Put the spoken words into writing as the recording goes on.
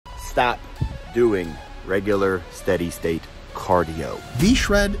stop doing regular steady state cardio.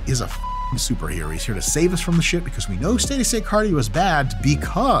 V-Shred is a superhero. He's here to save us from the shit because we know steady state cardio is bad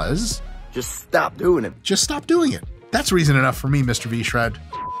because... Just stop doing it. Just stop doing it. That's reason enough for me, Mr. V-Shred.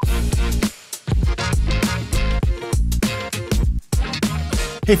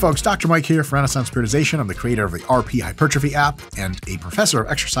 Hey folks, Dr. Mike here for Renaissance Periodization. I'm the creator of the RP Hypertrophy app and a professor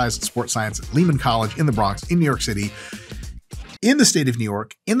of exercise and sports science at Lehman College in the Bronx, in New York City, in the state of New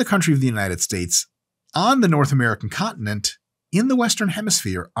York, in the country of the United States, on the North American continent, in the Western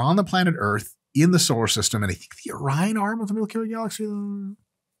Hemisphere, on the planet Earth, in the solar system, and I think the Orion arm of the Milky Way galaxy.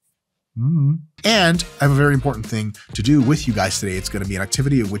 And I have a very important thing to do with you guys today. It's going to be an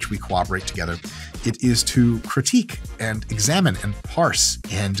activity of which we cooperate together. It is to critique and examine and parse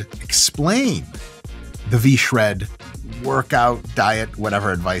and explain the V-Shred workout, diet,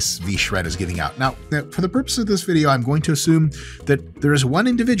 whatever advice V-Shred is giving out. Now, for the purpose of this video, I'm going to assume that there is one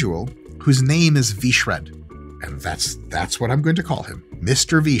individual whose name is V-Shred, and that's what I'm going to call him,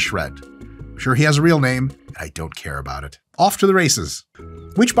 Mr. V-Shred. I'm sure he has a real name, and I don't care about it. Off to the races.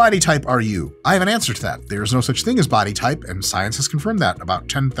 Which body type are you? I have an answer to that. There is no such thing as body type, and science has confirmed that about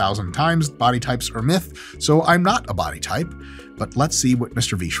 10,000 times. Body types are myth, so I'm not a body type. But let's see what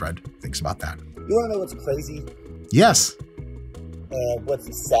Mr. V-Shred thinks about that. You want to know what's crazy? Yes.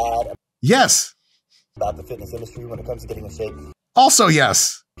 What's sad? Yes. About the fitness industry when it comes to getting in shape? Also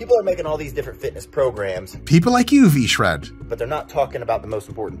yes. People are making all these different fitness programs. People like you, V-Shred. But they're not talking about the most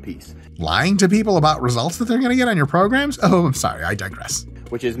important piece. Lying to people about results that they're going to get on your programs? Oh, I'm sorry, I digress.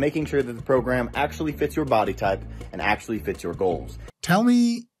 Which is making sure that the program actually fits your body type and actually fits your goals. Tell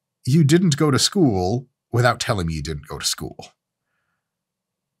me you didn't go to school without telling me you didn't go to school.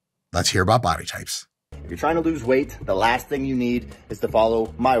 Let's hear about body types. If you're trying to lose weight, the last thing you need is to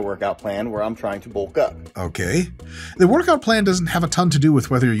follow my workout plan where I'm trying to bulk up. Okay. The workout plan doesn't have a ton to do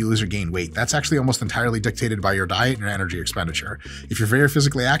with whether you lose or gain weight. That's actually almost entirely dictated by your diet and your energy expenditure. If you're very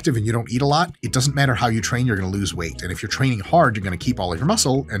physically active and you don't eat a lot, it doesn't matter how you train, you're going to lose weight. And if you're training hard, you're going to keep all of your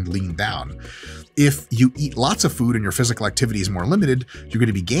muscle and lean down. If you eat lots of food and your physical activity is more limited, you're going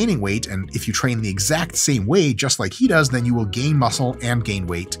to be gaining weight. And if you train the exact same way, just like he does, then you will gain muscle and gain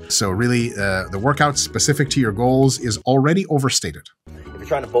weight. So really, the workout specific to your goals is already overstated. If you're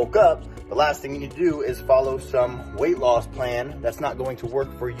trying to bulk up, the last thing you need to do is follow some weight loss plan that's not going to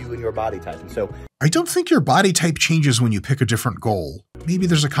work for you and your body type. And so I don't think your body type changes when you pick a different goal. Maybe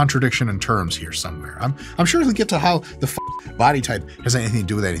there's a contradiction in terms here somewhere. I'm sure we'll get to how the body type has anything to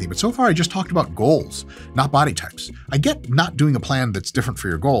do with anything, but so far I just talked about goals, not body types. I get not doing a plan that's different for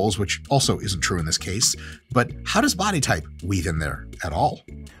your goals, which also isn't true in this case, but how does body type weave in there at all?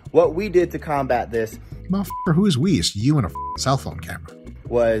 What we did to combat this, motherfucker, who is we? It's you and a cell phone camera.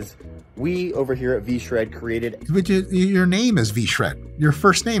 Was we over here at V-Shred created... But your name is V-Shred. Your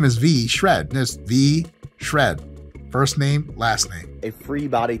first name is V-Shred. It's V-Shred. First name, last name. A free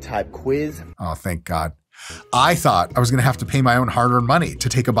body type quiz. Oh, thank God. I thought I was going to have to pay my own hard-earned money to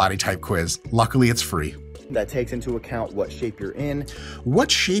take a body type quiz. Luckily, it's free. That takes into account what shape you're in.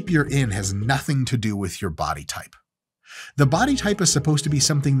 What shape you're in has nothing to do with your body type. The body type is supposed to be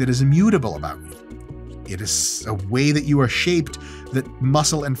something that is immutable about you. It is a way that you are shaped, that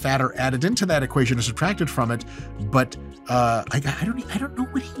muscle and fat are added into that equation or subtracted from it. But I don't know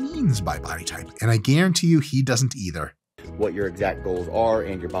what he means by body type. And I guarantee you he doesn't either. What your exact goals are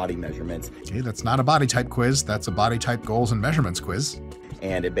and your body measurements. Okay, that's not a body type quiz. That's a body type goals and measurements quiz.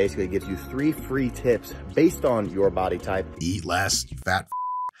 And it basically gives you 3 free tips based on your body type. Eat less, fat,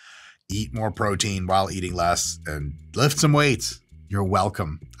 eat more protein while eating less, and lift some weights. You're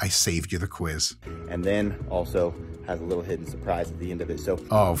welcome. I saved you the quiz. And then also has a little hidden surprise at the end of it. So,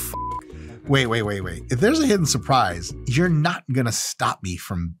 oh, wait. If there's a hidden surprise, you're not going to stop me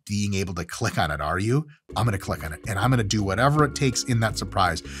from being able to click on it, are you? I'm going to click on it, and I'm going to do whatever it takes in that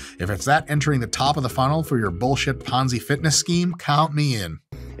surprise. If it's that entering the top of the funnel for your bullshit Ponzi fitness scheme, count me in.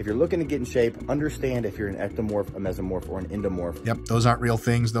 If you're looking to get in shape, understand if you're an ectomorph, a mesomorph, or an endomorph. Yep, those aren't real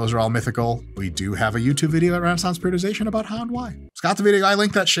things. Those are all mythical. We do have a YouTube video at Renaissance Periodization about how and why. It's got the video. I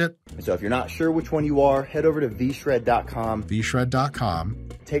linked that shit. And so if you're not sure which one you are, head over to vshred.com. vshred.com.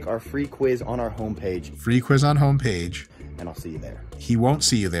 Take our free quiz on our homepage. Free quiz on homepage. And I'll see you there. He won't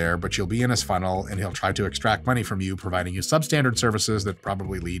see you there, but you'll be in his funnel, and he'll try to extract money from you, providing you substandard services that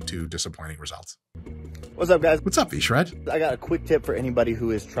probably lead to disappointing results. What's up, guys? What's up, V-Shred? I got a quick tip for anybody who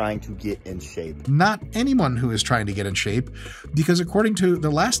is trying to get in shape. Not anyone who is trying to get in shape, because according to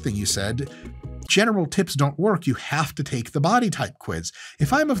the last thing you said, general tips don't work. You have to take the body type quiz.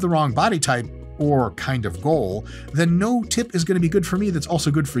 If I'm of the wrong body type or kind of goal, then no tip is going to be good for me that's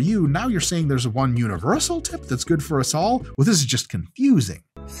also good for you. Now you're saying there's one universal tip that's good for us all? Well, this is just confusing.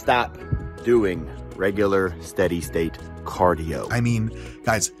 Stop doing regular steady state cardio. I mean,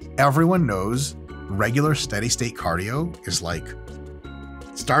 guys, everyone knows regular steady state cardio is like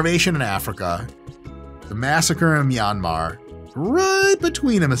starvation in Africa, the massacre in Myanmar. Right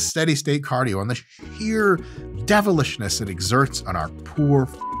between them is steady state cardio and the sheer devilishness it exerts on our poor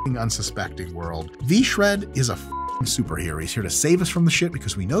unsuspecting world. V-Shred is a superhero. He's here to save us from the shit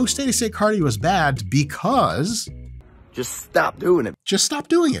because we know steady state cardio is bad because... Just stop doing it. Just stop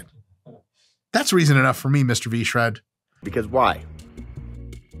doing it. That's reason enough for me, Mr. V-Shred. Because why?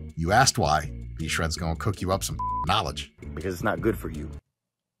 You asked why. V-Shred's gonna cook you up some knowledge. Because it's not good for you.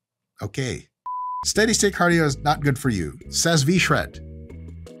 Okay. Steady state cardio is not good for you, says V-Shred.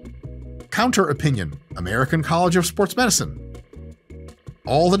 Counter opinion, American College of Sports Medicine.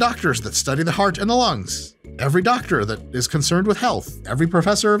 All the doctors that study the heart and the lungs. Every doctor that is concerned with health. Every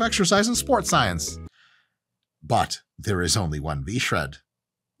professor of exercise and sports science. But there is only one V-Shred.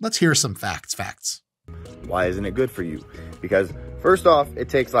 Let's hear some facts. Why isn't it good for you? Because first off, it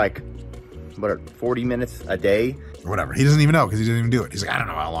takes like, 40 minutes a day? Or whatever. He doesn't even know because he doesn't even do it. He's like, I don't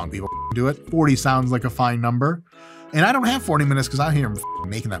know how long people do it. 40 sounds like a fine number. And I don't have 40 minutes because I'm here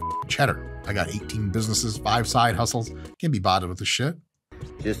making that cheddar. I got 18 businesses, 5 side hustles. Can't be bothered with this shit.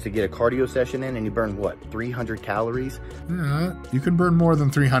 Just to get a cardio session in and you burn what, 300 calories? Yeah, you can burn more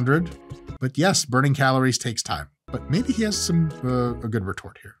than 300. But yes, burning calories takes time. But maybe he has a good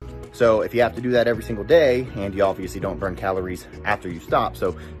retort here. So if you have to do that every single day, and you obviously don't burn calories after you stop,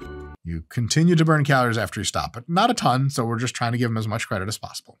 so... You continue to burn calories after you stop, but not a ton, so we're just trying to give him as much credit as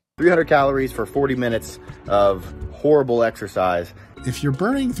possible. 300 calories for 40 minutes of horrible exercise. If you're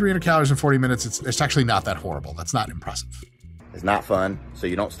burning 300 calories in 40 minutes, it's actually not that horrible. That's not impressive. It's not fun, so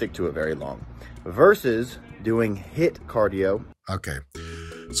you don't stick to it very long. Versus doing HIIT cardio. Okay.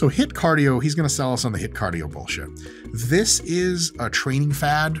 So HIIT cardio, he's going to sell us on the HIIT cardio bullshit. This is a training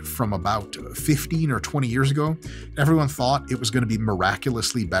fad from about 15 or 20 years ago. Everyone thought it was going to be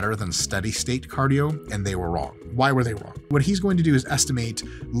miraculously better than steady state cardio, and they were wrong. Why were they wrong? What he's going to do is estimate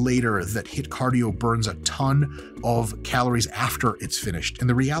later that HIIT cardio burns a ton of calories after it's finished. And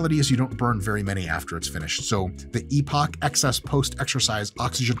the reality is you don't burn very many after it's finished. So the EPOC, excess post-exercise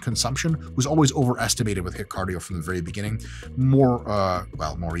oxygen consumption, was always overestimated with HIIT cardio from the very beginning. More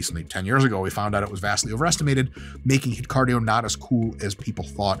recently, 10 years ago, we found out it was vastly overestimated, making HIIT cardio not as cool as people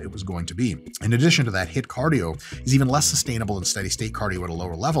thought it was going to be. In addition to that, HIIT cardio is even less sustainable than steady state cardio at a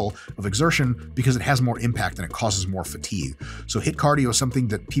lower level of exertion because it has more impact and it causes more fatigue. So HIIT cardio is something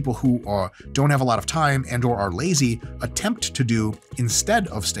that people who don't have a lot of time and or are lazy attempt to do instead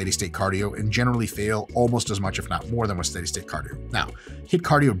of steady state cardio and generally fail almost as much, if not more, than with steady state cardio. Now, HIIT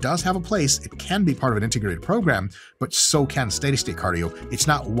cardio does have a place. It can be part of an integrated program, but so can steady state cardio. It's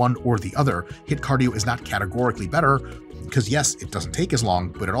not one or the other. HIIT cardio is not categorically better because yes, it doesn't take as long,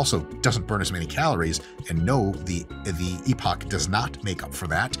 but it also doesn't burn as many calories. And no, the EPOC does not make up for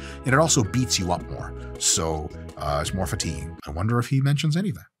that. And it also beats you up more. So it's more fatiguing. I wonder if he mentions any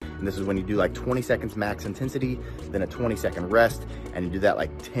of that. And this is when you do like 20 seconds max intensity, then a 20-second rest, and you do that like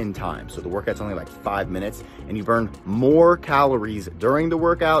 10 times. So the workout's only like 5 minutes, and you burn more calories during the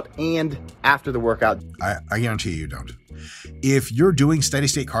workout and after the workout. I guarantee you don't. If you're doing steady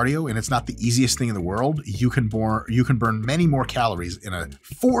state cardio and it's not the easiest thing in the world, you can burn many more calories in a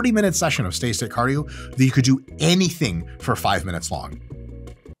 40-minute session of steady state cardio than you could do anything for 5 minutes long.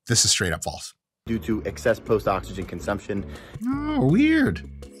 This is straight up false. Due to excess post-oxygen consumption. Oh, weird.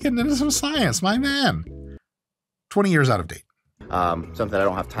 Getting into some science, my man. 20 years out of date. Something I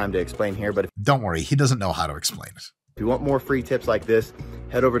don't have time to explain here, but don't worry, he doesn't know how to explain it. If you want more free tips like this,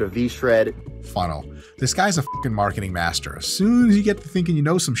 head over to V-Shred. Funnel. This guy's a fucking marketing master. As soon as you get to thinking you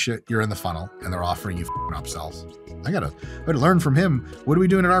know some shit, you're in the funnel and they're offering you fucking upsells. I gotta learn from him. What are we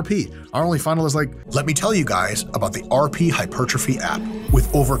doing at RP? Our only funnel is like, let me tell you guys about the RP Hypertrophy app.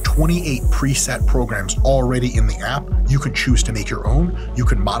 With over 28 preset programs already in the app, you can choose to make your own, you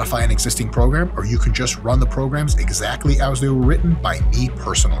can modify an existing program, or you can just run the programs exactly as they were written by me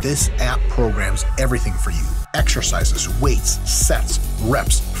personally. This app programs everything for you. Exercises, weights, sets,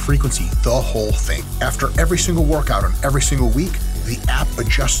 reps, frequency, the whole thing. After every single workout on every single week, the app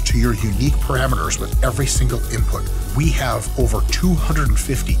adjusts to your unique parameters with every single input. We have over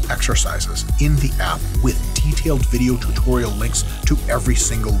 250 exercises in the app with detailed video tutorial links to every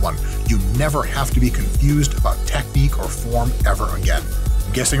single one. You never have to be confused about technique or form ever again.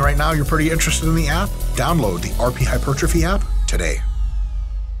 I'm guessing right now you're pretty interested in the app? Download the RP Hypertrophy app today.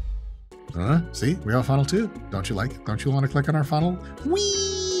 See, we have a funnel too. Don't you like it? Don't you want to click on our funnel?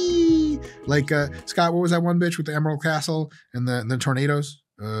 Whee! Like, Scott, what was that one bitch with the Emerald Castle and the tornadoes?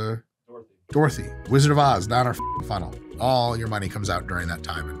 Dorothy, Wizard of Oz, down our funnel. All your money comes out during that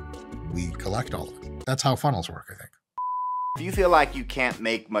time, and we collect all of it. That's how funnels work, I think. Do you feel like you can't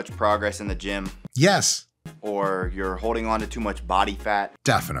make much progress in the gym? Yes. Or you're holding on to too much body fat?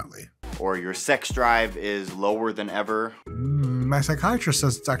 Definitely. Or your sex drive is lower than ever? My psychiatrist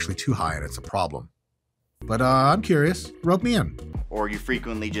says it's actually too high and it's a problem. But I'm curious. Rope me in. Or you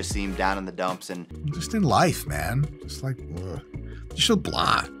frequently just seem down in the dumps and... Just in life, man. Just like, ugh. Just so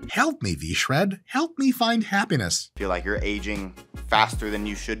blah. Help me, V-Shred. Help me find happiness. feel like you're aging faster than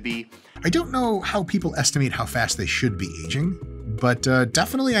you should be? I don't know how people estimate how fast they should be aging, but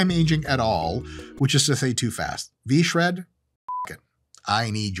definitely I'm aging at all, which is to say too fast. V-Shred, it.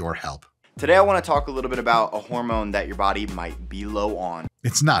 I need your help. Today I want to talk a little bit about a hormone that your body might be low on.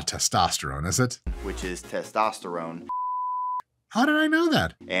 It's not testosterone, is it? Which is testosterone. How did I know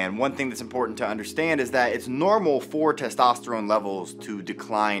that? And one thing that's important to understand is that it's normal for testosterone levels to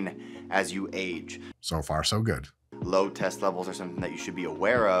decline as you age. So far, so good. Low test levels are something that you should be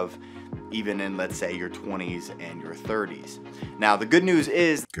aware of, even in, let's say, your 20s and your 30s. Now, the good news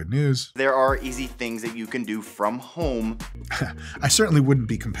is... Good news. There are easy things that you can do from home. I certainly wouldn't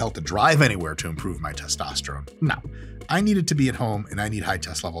be compelled to drive anywhere to improve my testosterone. No, I need it to be at home and I need high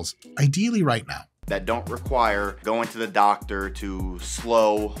test levels, ideally right now. That don't require going to the doctor to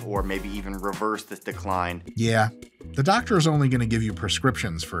slow or maybe even reverse this decline. Yeah, the doctor is only going to give you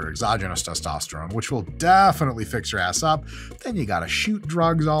prescriptions for exogenous testosterone, which will definitely fix your ass up. Then you gotta shoot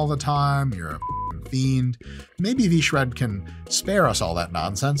drugs all the time. You're a fiend. Maybe V-Shred can spare us all that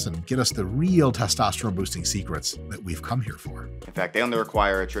nonsense and get us the real testosterone boosting secrets that we've come here for. In fact, they only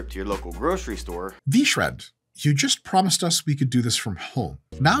require a trip to your local grocery store. V-Shred, you just promised us we could do this from home.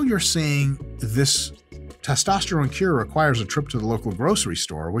 Now you're saying this testosterone cure requires a trip to the local grocery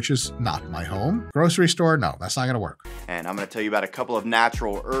store, which is not my home. Grocery store? No, that's not going to work. And I'm going to tell you about a couple of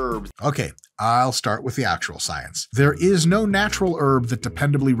natural herbs. Okay, I'll start with the actual science. There is no natural herb that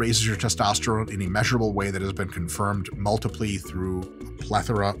dependably raises your testosterone in a measurable way that has been confirmed multiply through a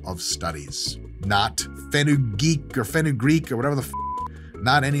plethora of studies. Not fenugreek or fenugreek or whatever the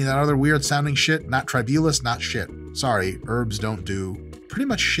not any of that other weird sounding shit, not tribulus, not shit. Sorry, herbs don't do pretty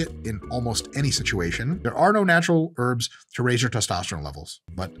much shit in almost any situation. There are no natural herbs to raise your testosterone levels,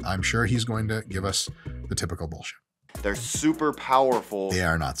 but I'm sure he's going to give us the typical bullshit. They're super powerful. They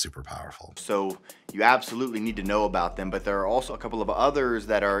are not super powerful. So you absolutely need to know about them, but there are also a couple of others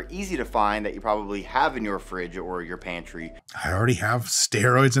that are easy to find that you probably have in your fridge or your pantry. I already have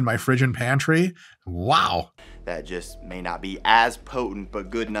steroids in my fridge and pantry? Wow. That just may not be as potent,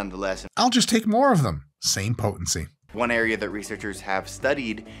 but good nonetheless. I'll just take more of them. Same potency. One area that researchers have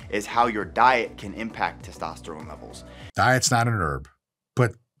studied is how your diet can impact testosterone levels. Diet's not an herb,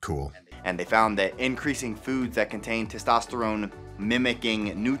 but cool. And they found that increasing foods that contain testosterone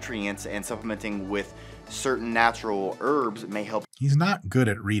mimicking nutrients and supplementing with certain natural herbs may help. He's not good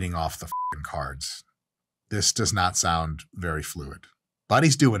at reading off the f***ing cards. This does not sound very fluid. But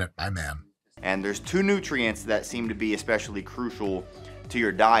he's doing it, my man. And there's two nutrients that seem to be especially crucial to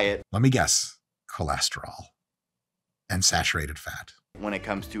your diet. Let me guess. Cholesterol and saturated fat. When it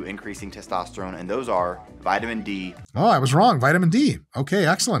comes to increasing testosterone, and those are vitamin D. Oh, I was wrong. Vitamin D. Okay,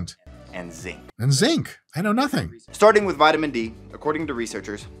 excellent. And zinc. And zinc. I know nothing. Starting with vitamin D, according to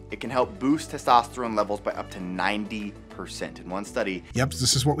researchers, it can help boost testosterone levels by up to 90%. In one study. Yep,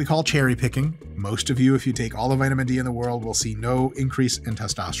 this is what we call cherry picking. Most of you, if you take all the vitamin D in the world, will see no increase in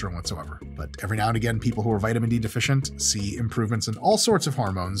testosterone whatsoever. But every now and again, people who are vitamin D deficient see improvements in all sorts of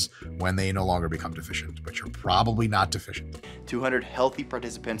hormones when they no longer become deficient. But you're probably not deficient. 200 healthy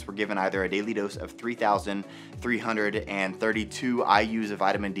participants were given either a daily dose of 3,332 IUs of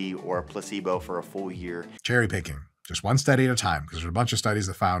vitamin D or a placebo for a full year. Cherry picking. Just one study at a time, because there's a bunch of studies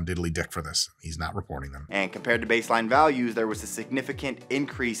that found diddly dick for this. He's not reporting them. And compared to baseline values, there was a significant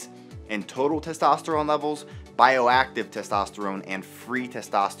increase in total testosterone levels, bioactive testosterone, and free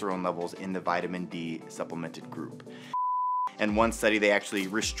testosterone levels in the vitamin D supplemented group. In one study, they actually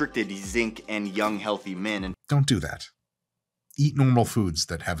restricted zinc in young, healthy men. And don't do that. Eat normal foods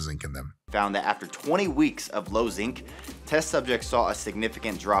that have zinc in them. Found that after 20 weeks of low zinc, test subjects saw a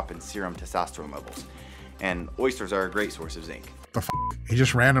significant drop in serum testosterone levels. And oysters are a great source of zinc. The f***? He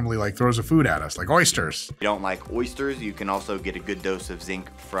just randomly throws a food at us, like oysters. If you don't like oysters, you can also get a good dose of zinc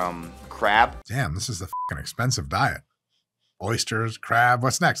from crab. Damn, this is the f***ing expensive diet. Oysters, crab,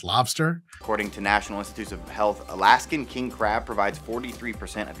 what's next? Lobster? According to National Institutes of Health, Alaskan king crab provides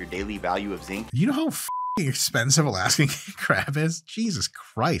 43% of your daily value of zinc. You know how f***ing expensive Alaskan king crab is? Jesus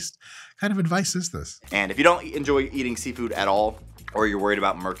Christ. What kind of advice is this? And if you don't enjoy eating seafood at all, or you're worried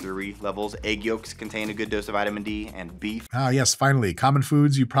about mercury levels, egg yolks contain a good dose of vitamin D, and beef. Ah, yes, finally, common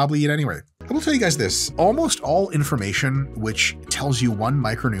foods you probably eat anyway. I will tell you guys this, almost all information which tells you one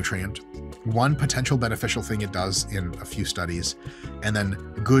micronutrient, one potential beneficial thing it does in a few studies, and then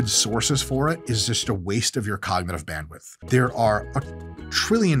good sources for it is just a waste of your cognitive bandwidth. There are a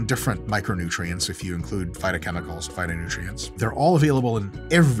trillion different micronutrients if you include phytochemicals, phytonutrients. They're all available in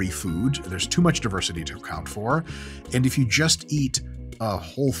every food. There's too much diversity to account for. And if you just eat a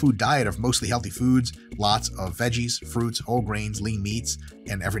whole food diet of mostly healthy foods, lots of veggies, fruits, whole grains, lean meats,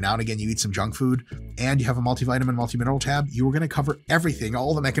 and every now and again you eat some junk food, and you have a multivitamin, multimineral tab, you are going to cover everything,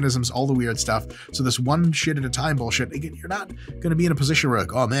 all the mechanisms, all the weird stuff. So this one shit at a time bullshit, again, you're not going to be in a position where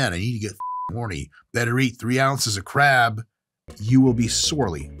like, oh man, I need to get horny, better eat 3 ounces of crab. You will be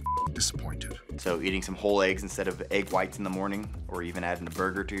sorely disappointed. So eating some whole eggs instead of egg whites in the morning, or even adding a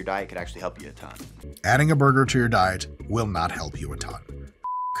burger to your diet could actually help you a ton. Adding a burger to your diet will not help you a ton.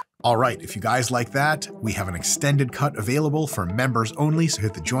 All right, if you guys like that, we have an extended cut available for members only, so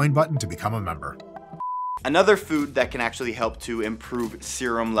hit the join button to become a member. Another food that can actually help to improve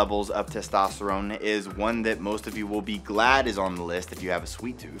serum levels of testosterone is one that most of you will be glad is on the list if you have a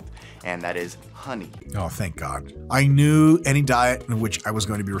sweet tooth, and that is honey. Oh, thank God. I knew any diet in which I was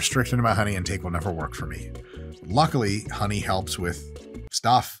going to be restricted to my honey intake will never work for me. Luckily, honey helps with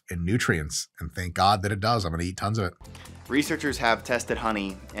stuff and nutrients, and thank God that it does. I'm going to eat tons of it. Researchers have tested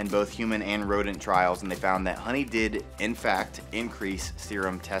honey in both human and rodent trials, and they found that honey did, in fact, increase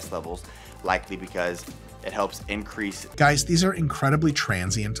serum test levels, likely because it helps increase. Guys, these are incredibly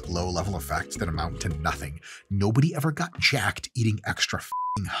transient, low-level effects that amount to nothing. Nobody ever got jacked eating extra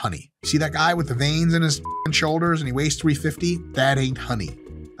f***ing honey. You see that guy with the veins in his f***ing shoulders and he weighs 350? That ain't honey.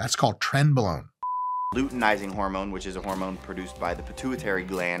 That's called trenbolone. Luteinizing hormone, which is a hormone produced by the pituitary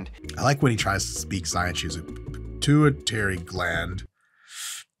gland. I like when he tries to speak science using pituitary gland,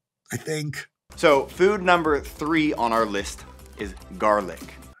 I think. So food number 3 on our list is garlic.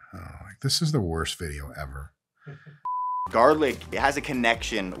 This is the worst video ever. Garlic, it has a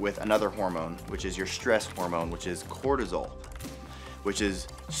connection with another hormone, which is your stress hormone, which is cortisol, which is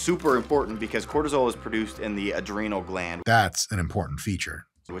super important because cortisol is produced in the adrenal gland. That's an important feature.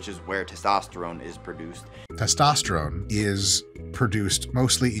 Which is where testosterone is produced. Testosterone is produced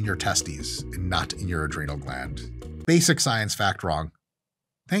mostly in your testes and not in your adrenal gland. Basic science fact wrong.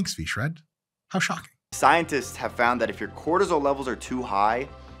 Thanks, V-Shred. How shocking. Scientists have found that if your cortisol levels are too high,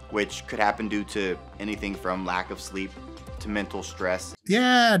 which could happen due to anything from lack of sleep to mental stress.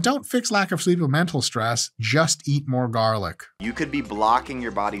 Yeah, don't fix lack of sleep with mental stress. Just eat more garlic. You could be blocking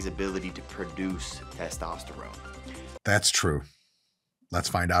your body's ability to produce testosterone. That's true. Let's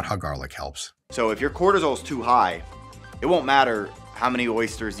find out how garlic helps. So if your cortisol is too high, it won't matter how many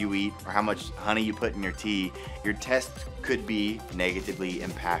oysters you eat or how much honey you put in your tea, your test could be negatively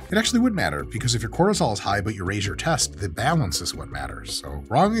impacted. It actually would matter because if your cortisol is high but you raise your test, the balance is what matters. So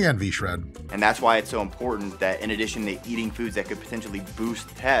wrong again, V-Shred. And that's why it's so important that in addition to eating foods that could potentially boost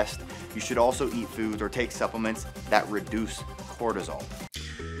test, you should also eat foods or take supplements that reduce cortisol.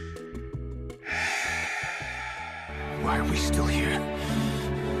 Why are we still here?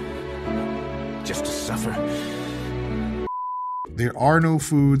 Just to suffer? There are no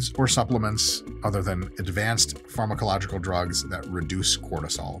foods or supplements other than advanced pharmacological drugs that reduce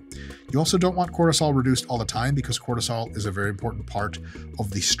cortisol. You also don't want cortisol reduced all the time because cortisol is a very important part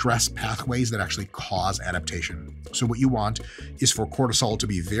of the stress pathways that actually cause adaptation. So what you want is for cortisol to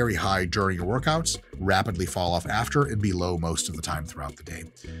be very high during your workouts, rapidly fall off after, and be low most of the time throughout the day.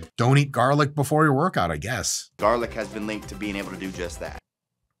 Don't eat garlic before your workout, I guess. Garlic has been linked to being able to do just that.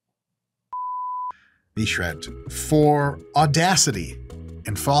 V-Shred, for audacity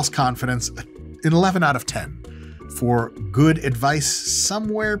and false confidence, an 11 out of 10. For good advice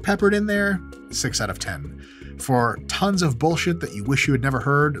somewhere peppered in there, 6 out of 10. For tons of bullshit that you wish you had never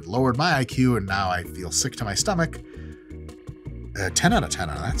heard, it lowered my IQ and now I feel sick to my stomach, 10 out of 10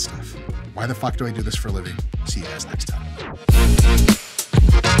 on that stuff. Why the fuck do I do this for a living? See you guys next time.